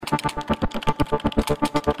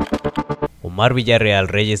Omar Villarreal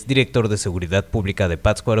Reyes, director de Seguridad Pública de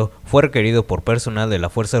Pátzcuaro, fue requerido por personal de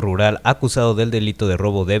la Fuerza Rural acusado del delito de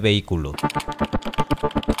robo de vehículo.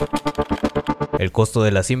 El costo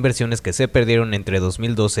de las inversiones que se perdieron entre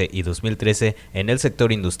 2012 y 2013 en el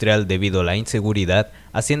sector industrial debido a la inseguridad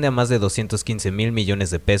asciende a más de 215,000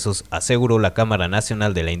 millones de pesos, aseguró la Cámara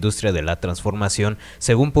Nacional de la Industria de la Transformación,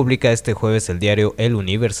 según publica este jueves el diario El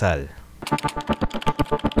Universal.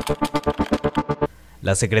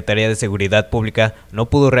 La Secretaría de Seguridad Pública no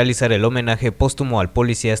pudo realizar el homenaje póstumo al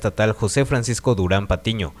policía estatal José Francisco Durán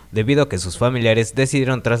Patiño, debido a que sus familiares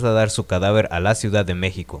decidieron trasladar su cadáver a la Ciudad de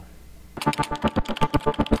México.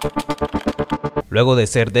 Luego de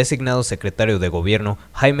ser designado secretario de Gobierno,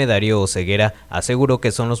 Jaime Darío Oseguera aseguró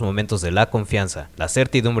que son los momentos de la confianza, la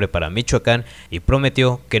certidumbre para Michoacán y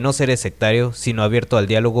prometió que no será sectario, sino abierto al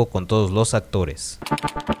diálogo con todos los actores.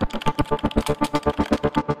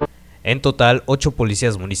 En total, 8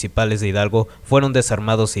 policías municipales de Hidalgo fueron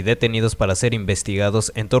desarmados y detenidos para ser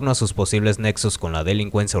investigados en torno a sus posibles nexos con la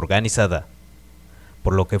delincuencia organizada,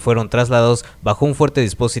 por lo que fueron trasladados bajo un fuerte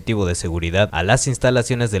dispositivo de seguridad a las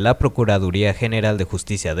instalaciones de la Procuraduría General de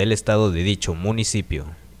Justicia del Estado de dicho municipio.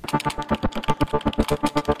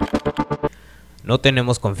 No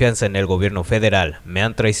tenemos confianza en el gobierno federal, me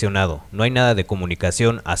han traicionado, no hay nada de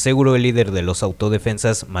comunicación, aseguró el líder de los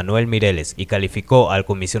autodefensas Manuel Mireles y calificó al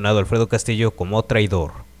comisionado Alfredo Castillo como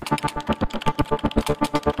traidor.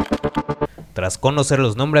 Tras conocer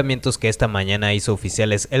los nombramientos que esta mañana hizo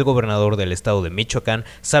oficiales el gobernador del estado de Michoacán,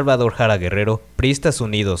 Salvador Jara Guerrero, Priistas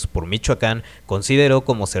Unidos por Michoacán, consideró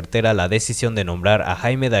como certera la decisión de nombrar a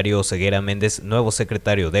Jaime Darío Oseguera Méndez nuevo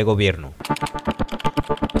secretario de gobierno.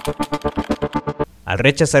 Al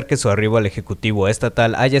rechazar que su arribo al Ejecutivo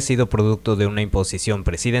Estatal haya sido producto de una imposición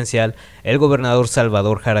presidencial, el gobernador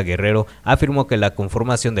Salvador Jara Guerrero afirmó que la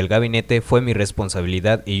conformación del gabinete fue mi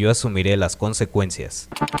responsabilidad y yo asumiré las consecuencias.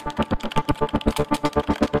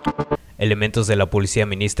 Elementos de la Policía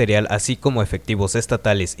Ministerial, así como efectivos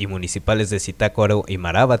estatales y municipales de Zitácuaro y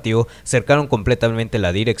Marabatío, cercaron completamente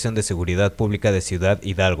la Dirección de Seguridad Pública de Ciudad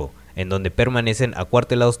Hidalgo, en donde permanecen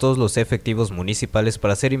acuartelados todos los efectivos municipales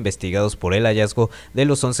para ser investigados por el hallazgo de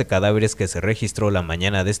los 11 cadáveres que se registró la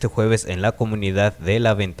mañana de este jueves en la comunidad de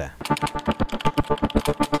La Venta.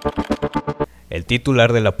 El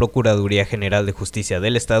titular de la Procuraduría General de Justicia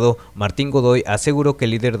del Estado, Martín Godoy, aseguró que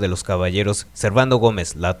el líder de los caballeros, Servando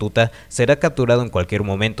Gómez La Tuta, será capturado en cualquier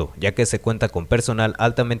momento, ya que se cuenta con personal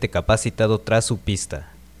altamente capacitado tras su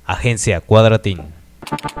pista. Agencia Quadratin.